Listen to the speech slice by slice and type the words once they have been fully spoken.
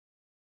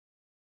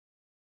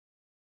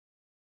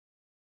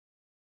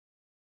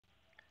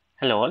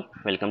Hello all,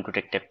 welcome to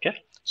Tech Capture.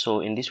 So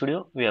in this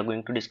video, we are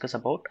going to discuss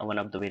about one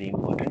of the very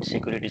important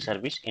security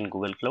service in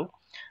Google Cloud,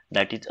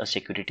 that is a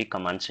security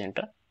command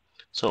center.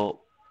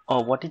 So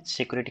what is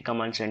security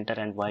command center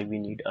and why we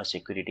need a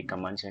security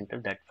command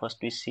center? That first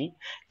we see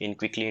in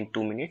quickly in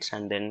 2 minutes,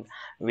 and then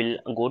we'll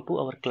go to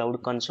our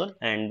cloud console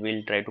and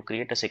we'll try to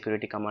create a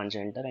security command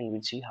center, and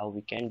we'll see how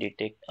we can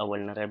detect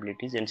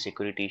vulnerabilities and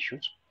security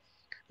issues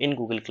in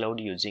Google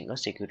Cloud using a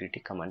security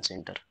command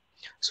center.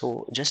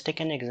 So just take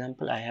an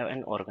example. I have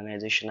an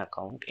organization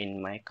account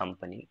in my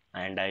company,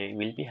 and I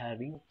will be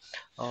having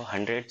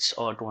hundreds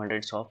or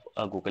 200s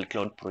of Google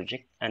Cloud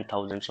project and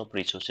thousands of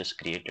resources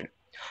created.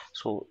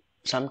 So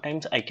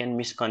sometimes I can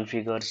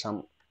misconfigure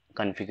some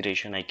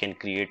configuration. I can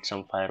create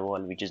some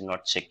firewall which is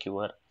not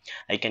secure.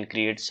 I can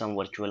create some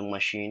virtual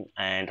machine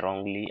and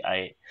wrongly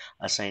I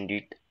assigned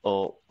it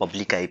a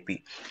public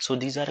IP. So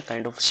these are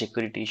kind of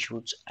security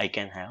issues I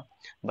can have.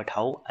 But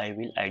how I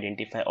will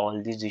identify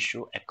all these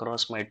issues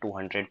across my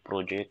 200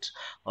 projects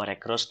or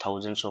across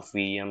thousands of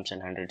VMs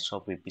and hundreds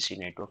of VPC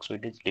networks? So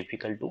it is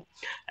difficult to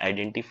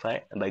identify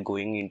by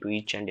going into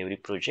each and every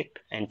project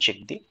and check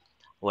the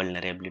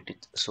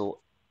vulnerabilities. So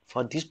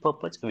for this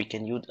purpose, we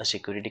can use a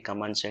security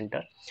command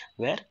center,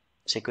 where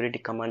security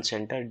command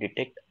center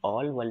detect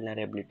all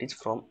vulnerabilities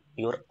from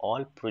your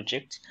all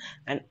projects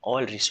and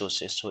all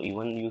resources. So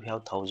even you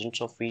have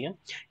thousands of VM,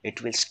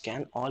 it will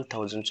scan all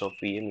thousands of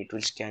VM, it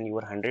will scan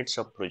your hundreds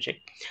of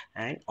projects,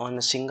 and on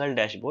a single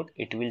dashboard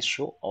it will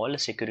show all the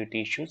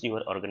security issues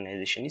your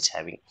organization is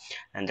having.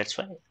 And that's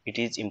why it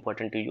is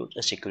important to use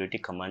a security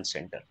command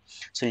center.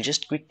 So we'll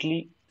just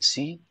quickly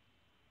see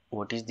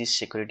what is this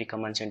security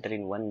command center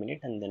in 1 minute,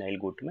 and then I'll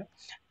go to my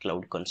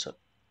cloud console.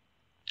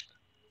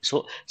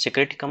 So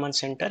security command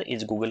center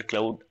is Google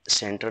Cloud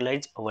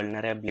centralized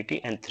vulnerability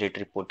and threat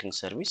reporting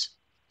service.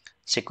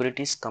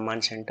 Securities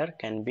command center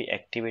can be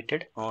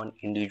activated on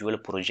individual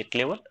project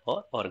level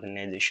or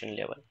organization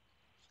level.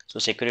 So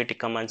security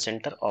command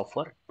center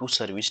offer two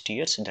service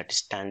tiers, that is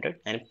standard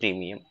and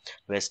premium,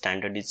 where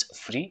standard is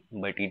free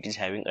but it is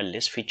having a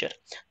less feature,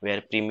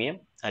 where premium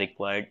are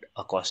required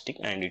a costing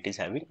and it is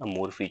having a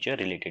more feature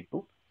related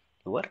to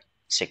your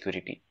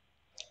security.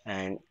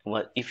 And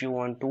if you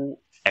want to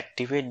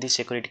activate the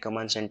security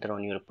command center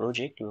on your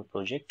project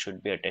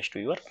should be attached to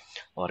your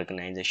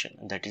organization.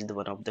 That is the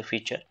one of the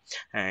feature.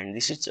 And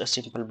this is a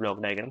simple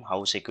block diagram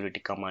how security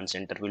command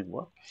center will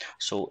work.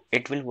 So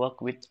it will work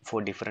with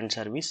four different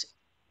service.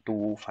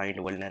 To find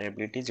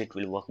vulnerabilities, it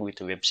will work with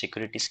web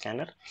security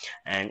scanner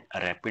and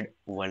a rapid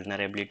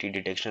vulnerability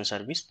detection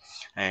service,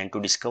 and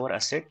to discover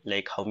asset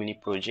like how many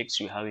projects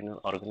you have in your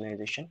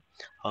organization,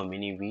 how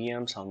many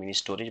VMs, how many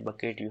storage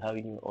bucket you have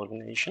in your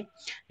organization,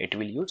 it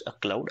will use a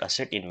cloud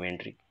asset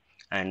inventory.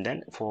 And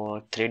then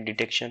for threat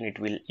detection, it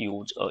will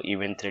use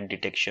event threat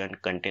detection,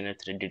 container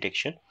threat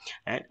detection,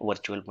 and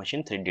virtual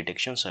machine threat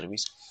detection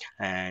service.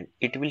 And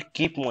it will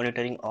keep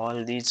monitoring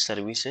all these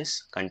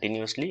services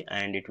continuously,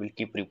 and it will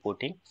keep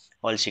reporting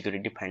all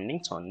security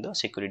findings on the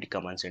security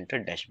command center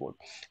dashboard.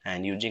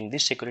 And using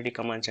this security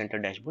command center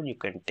dashboard, you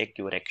can take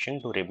your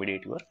action to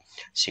remediate your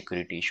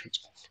security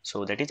issues.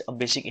 So that is a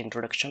basic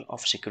introduction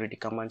of security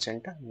command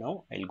center.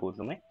 Now I'll go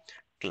to my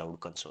cloud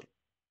console.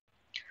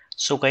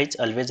 So guys,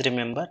 always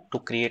remember, to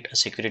create a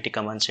security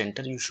command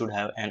center you should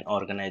have an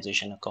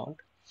organization account.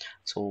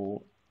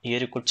 So here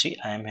you could see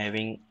I am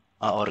having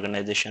a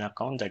organization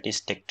account, that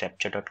is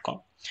techcapture.com,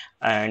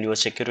 and your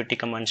security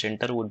command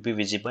center would be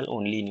visible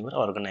only in your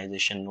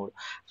organization node.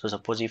 So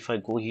suppose if I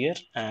go here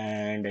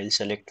and I'll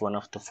select one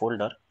of the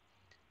folder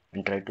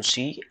and try to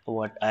see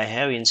what I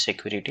have in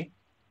security,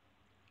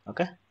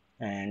 okay,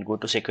 and go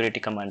to security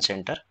command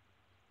center.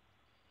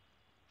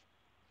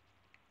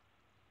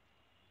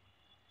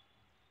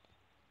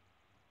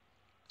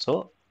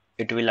 So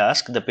it will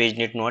ask the page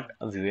need not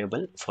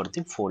viewable for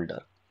the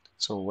folder.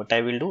 So what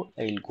I will do,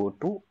 I will go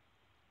to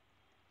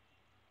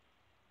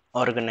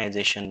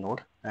organization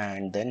node,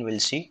 and then we'll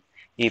see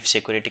if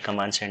security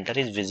command center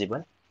is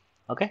visible.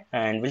 Okay,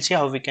 and we'll see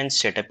how we can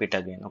set up it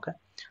again. Okay,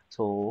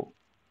 so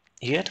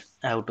here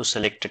I have to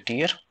select a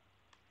tier.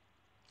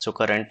 So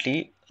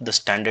currently the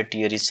standard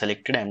tier is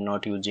selected. I'm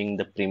not using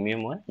the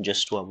premium one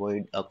just to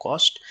avoid a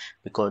cost,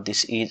 because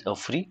this is a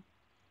free.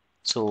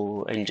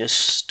 So I'll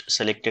just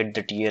selected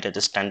the tier as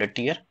a standard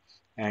tier,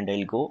 and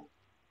I'll go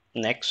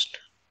next.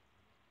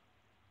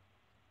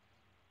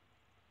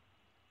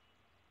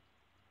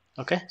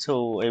 Okay,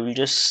 so I will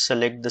just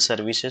select the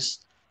services,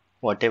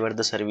 whatever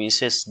the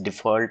services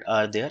default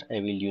are there,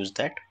 I will use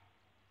that.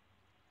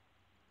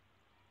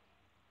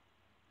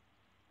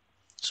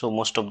 So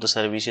most of the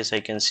services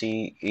I can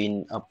see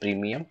in a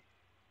premium.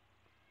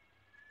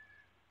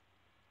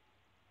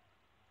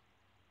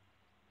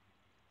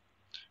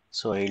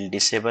 So I'll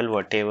disable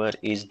whatever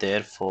is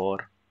there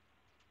for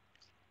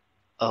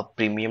a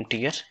premium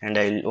tier, and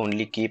I'll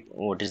only keep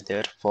what is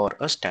there for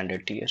a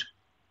standard tier.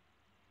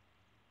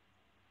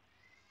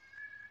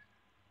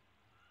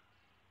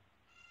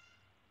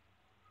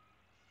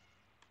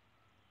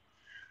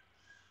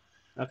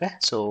 Okay,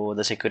 so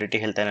the security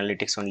health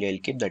analytics only I'll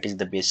keep, that is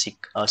the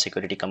basic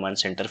security command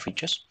center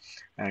features,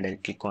 and I'll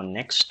click on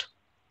next.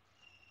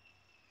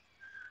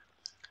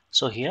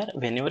 So here,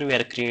 whenever we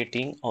are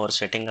creating or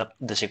setting up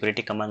the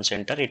security command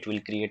center, it will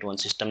create one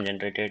system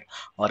generated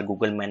or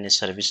Google managed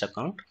service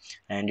account,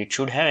 and it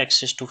should have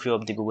access to few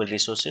of the Google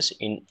resources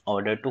in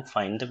order to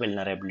find the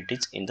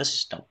vulnerabilities in the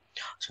system.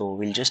 So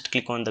we'll just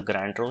click on the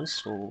grant roles.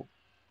 So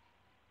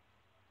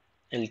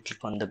I'll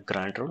click on the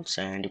grant roles,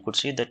 and you could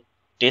see that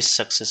test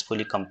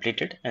successfully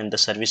completed and the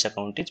service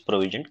account is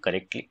provisioned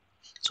correctly.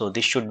 So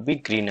this should be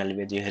green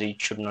always, here it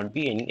should not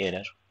be any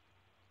error.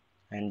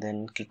 And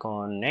then click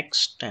on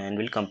next and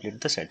we'll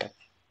complete the setup.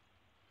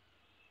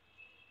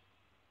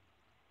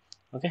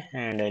 Okay,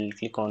 and I'll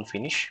click on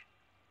finish.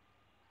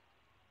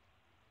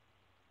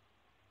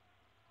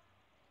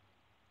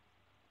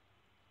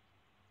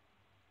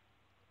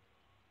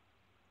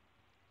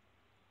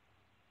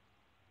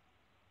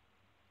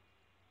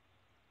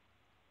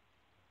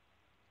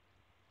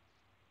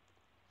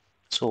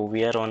 So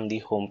we are on the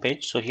home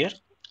page. So here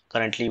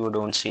currently you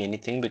don't see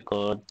anything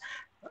because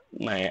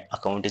my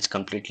account is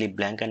completely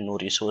blank and no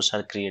resource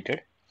are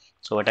created.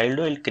 So what I'll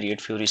do, I'll create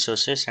few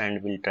resources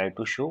and we'll try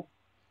to show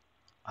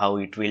how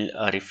it will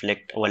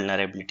reflect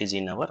vulnerabilities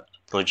in our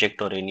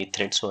project or any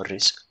threats or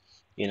risk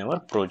in our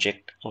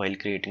project while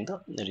creating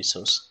the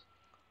resource.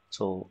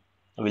 So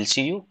we'll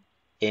see you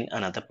in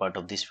another part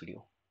of this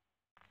video.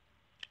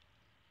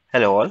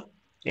 Hello all.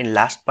 In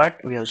last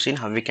part we have seen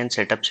how we can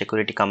set up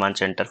security command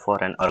center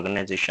for an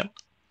organization.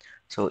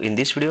 So in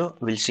this video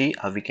we'll see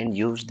how we can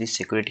use this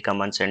security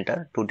command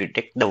center to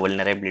detect the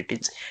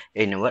vulnerabilities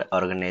in our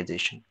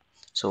organization.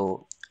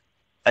 So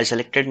I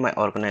selected my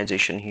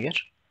organization here.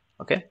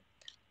 Okay,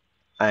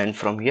 and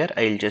from here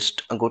I'll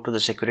just go to the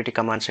security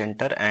command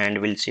center and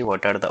we'll see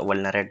what are the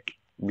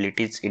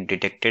vulnerabilities it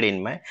detected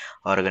in my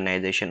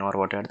organization, or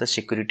what are the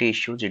security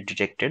issues it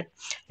detected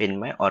in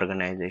my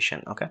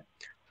organization. Okay,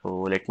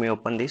 so let me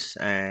open this,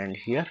 and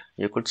here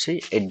you could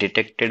see it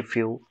detected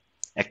few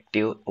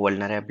active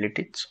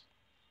vulnerabilities.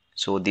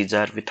 So these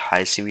are with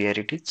high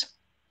severities.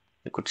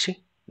 You could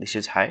see this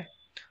is high.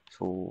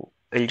 So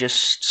I'll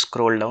just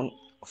scroll down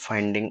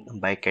finding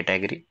by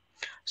category.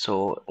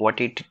 So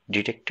what it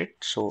detected,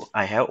 so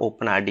I have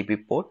open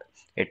RDP port.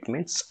 It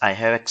means I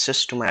have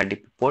access to my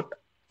RDP port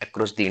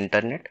across the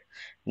internet.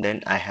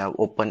 Then I have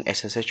open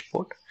SSH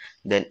port.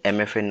 Then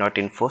MFA not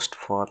enforced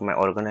for my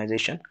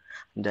organization.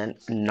 Then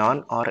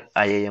non or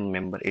IAM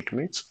member. It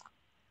means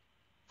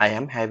I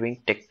am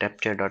having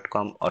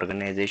techtapture.com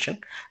organization.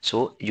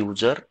 So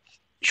user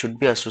should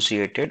be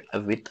associated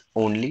with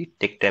only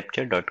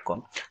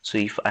techtapture.com. So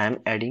if I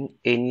am adding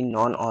any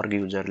non-org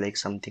user like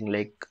something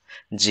like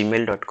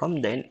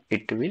gmail.com, then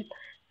it will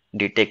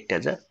detect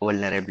as a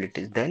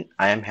vulnerability. Then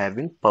I am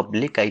having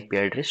public IP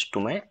address to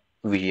my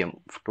VM,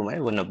 to my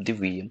one of the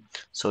VM.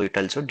 So it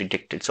also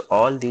detected. So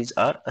all these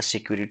are a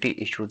security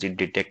issues it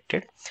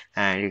detected,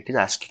 and it is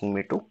asking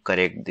me to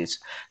correct this.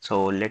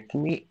 So let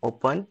me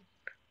open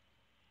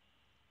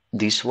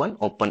this one,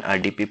 open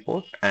RDP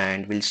port,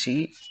 and we'll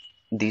see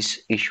this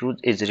issue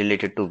is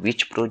related to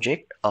which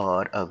project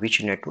or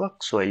which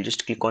network. So I'll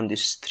just click on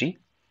this 3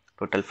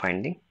 total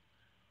finding.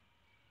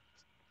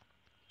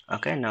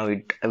 Okay, now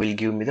it will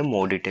give me the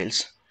more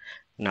details.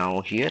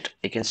 Now here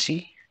I can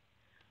see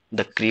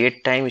the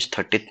create time is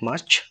 30th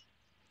March.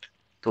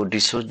 So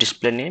resource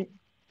display name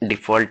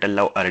default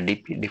allow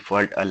RDP,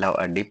 default allow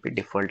RDP,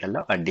 default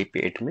allow RDP.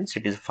 It means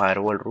it is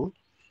firewall rule,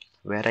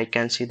 where I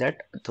can see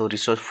that the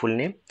resource full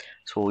name.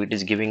 So it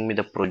is giving me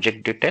the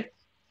project detail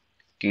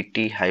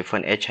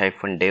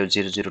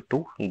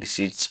tt-h-dev002. This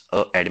is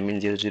admin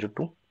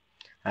 002,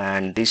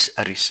 and this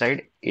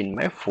reside in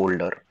my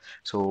folder.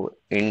 So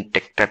in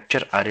tech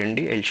capture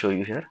R&D I'll show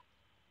you here.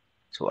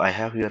 So I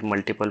have here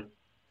multiple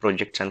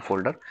projects and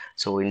folder.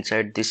 So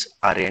inside this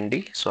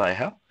R&D, so I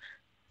have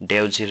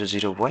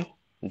dev001,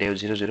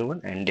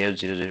 dev001 and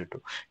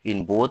dev002.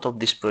 In both of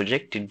this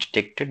project it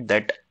detected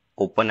that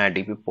open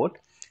RDP port,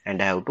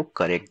 and I have to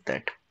correct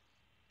that.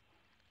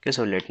 Okay,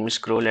 so let me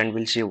scroll and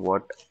we'll see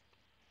what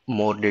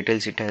more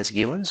details it has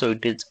given. So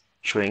it is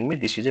showing me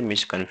this is a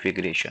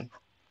misconfiguration.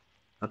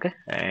 Okay,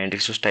 and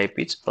resource type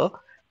is a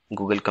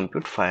Google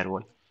Compute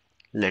Firewall.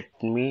 Let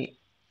me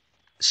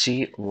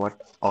see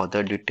what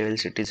other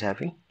details it is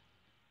having.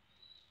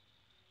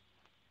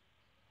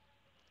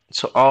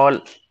 So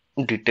all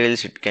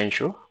details it can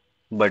show,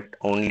 but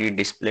only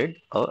displayed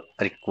a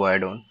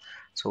required one.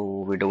 So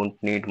we don't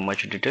need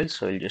much details,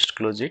 so I'll just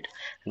close it.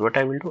 And what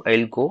I will do,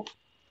 I'll go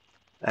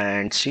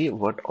and see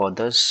what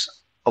others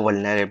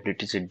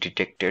vulnerabilities it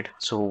detected.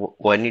 So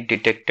when it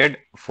detected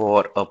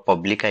for a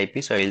public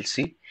IP, so I'll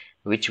see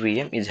which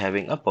VM is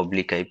having a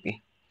public IP,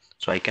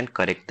 so I can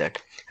correct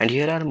that. And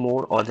here are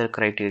more other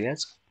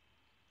criterias.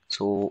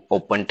 So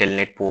open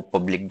telnet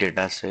public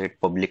dataset,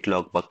 public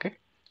log bucket.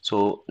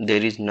 So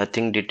there is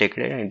nothing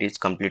detected and it is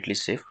completely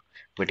safe.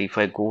 But if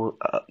I go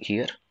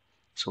here,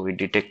 so we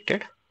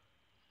detected,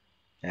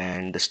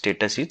 and the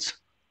status is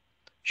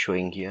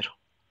showing here.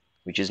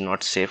 which is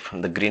not safe.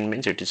 The green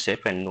means it is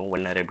safe and no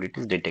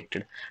vulnerability is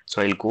detected.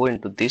 So I'll go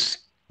into this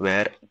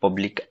where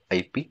public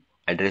IP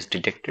address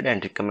detected,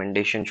 and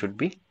recommendation should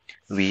be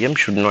VM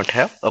should not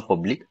have a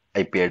public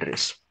IP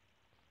address.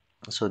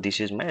 So this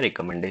is my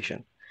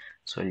recommendation.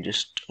 So I'll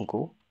just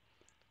go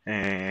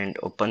and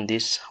open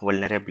these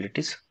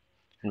vulnerabilities,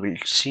 and we'll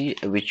see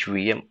which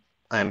VM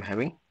I am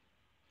having.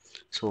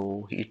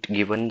 So it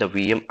given the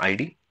VM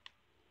ID.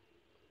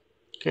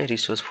 Okay,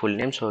 resource full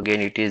name. So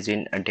again, it is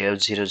in dev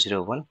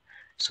 001.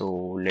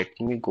 So let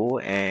me go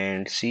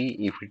and see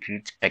if it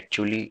is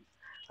actually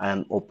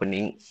I'm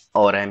opening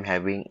or I'm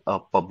having a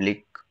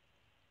public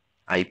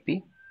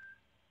IP.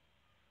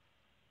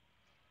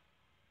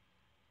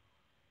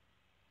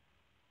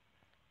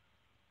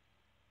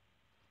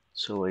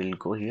 So I'll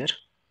go here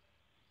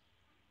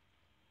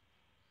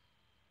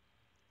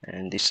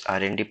and this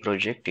R&D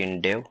project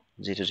in dev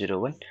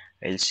 001.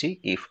 I'll see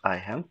if I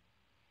have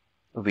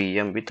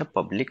VM with a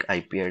public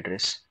IP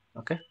address.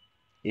 Okay,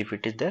 if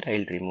it is there,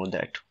 I'll remove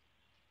that.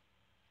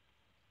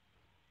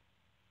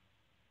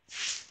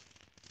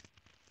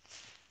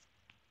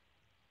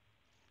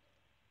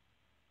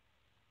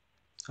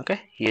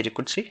 Okay, here you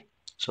could see,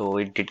 so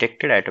it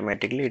detected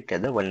automatically it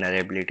has a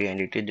vulnerability and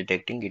it is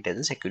detecting it as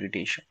a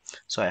security issue.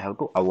 So I have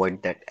to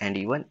avoid that, and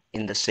even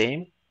in the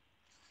same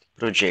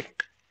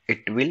project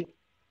it will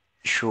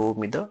show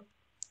me the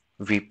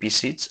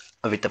VPCs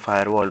with the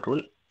firewall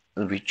rule,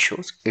 which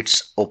shows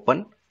it's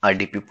open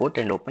RDP port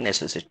and open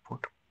SSH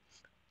port.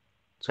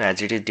 So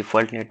as it is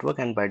default network,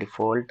 and by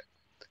default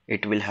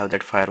it will have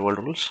that firewall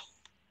rules.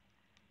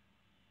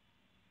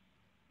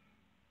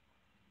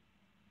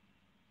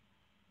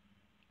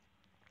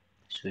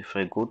 So if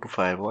I go to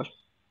firewall,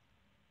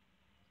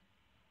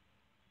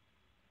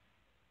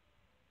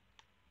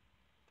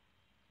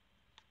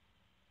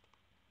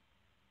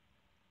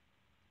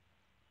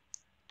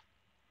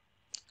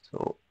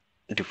 so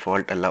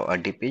default allow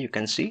RDP, you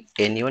can see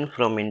anyone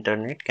from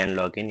internet can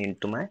log in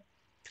into my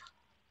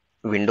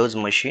Windows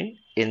machine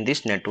in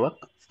this network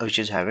which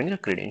is having a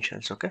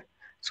credentials. Okay,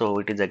 so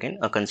it is again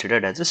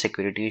considered as a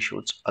security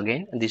issues.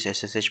 Again, this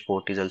SSH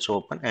port is also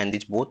open, and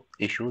these both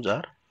issues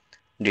are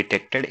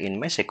detected in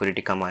my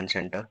security command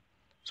center.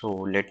 So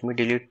let me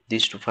delete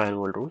these two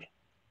firewall rules.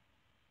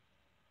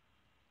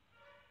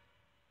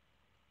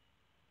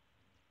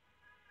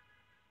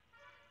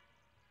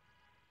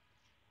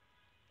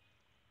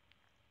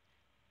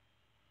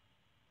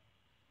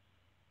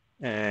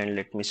 And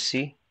let me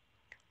see,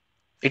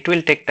 it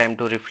will take time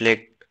to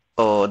reflect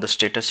the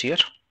status here.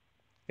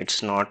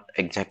 It's not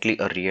exactly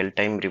a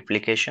real-time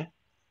replication,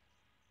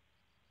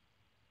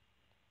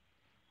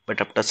 but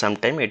after some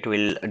time it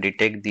will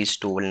detect these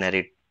two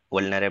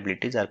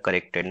vulnerabilities are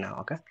corrected now.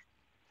 Okay,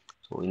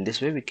 so in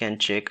this way we can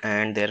check,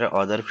 and there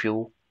are other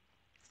few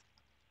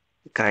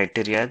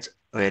criteria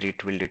where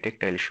it will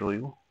detect. I'll show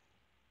you.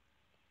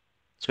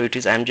 So it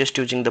is, I'm just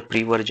using the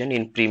pre version.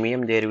 In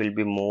premium there will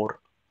be more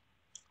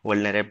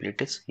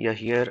vulnerabilities. Yeah,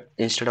 here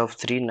instead of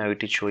 3 now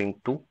it is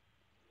showing 2.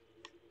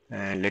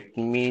 And let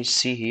me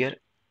see here,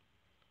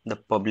 the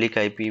public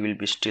IP will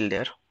be still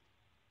there.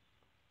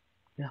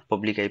 Yeah,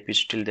 public IP is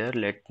still there.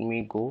 Let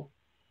me go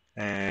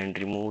and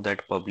remove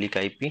that public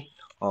IP,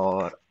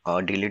 or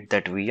delete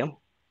that VM.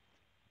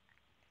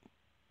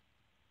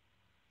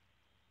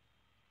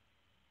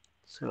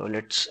 So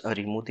let's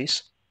remove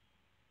this.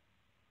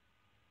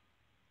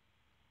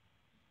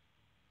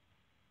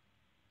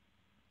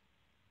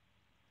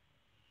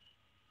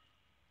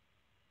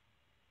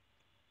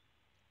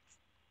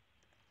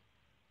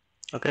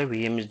 Okay,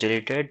 VM is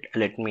deleted.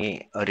 Let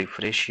me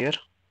refresh here.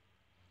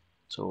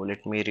 So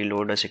let me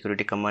reload a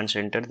security command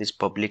center. This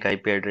public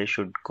IP address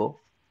should go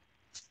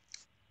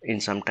in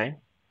some time.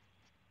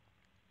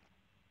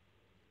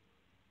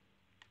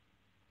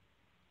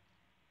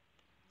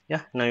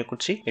 Yeah, now you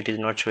could see it is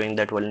not showing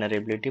that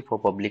vulnerability for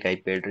public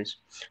IP address.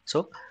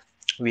 So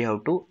we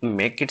have to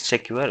make it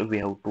secure. We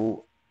have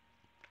to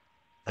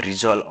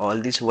resolve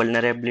all this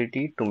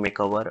vulnerability to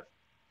make our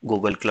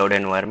Google Cloud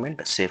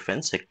environment safe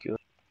and secure.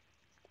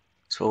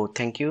 So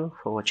thank you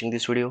for watching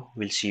this video.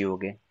 We'll see you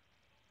again.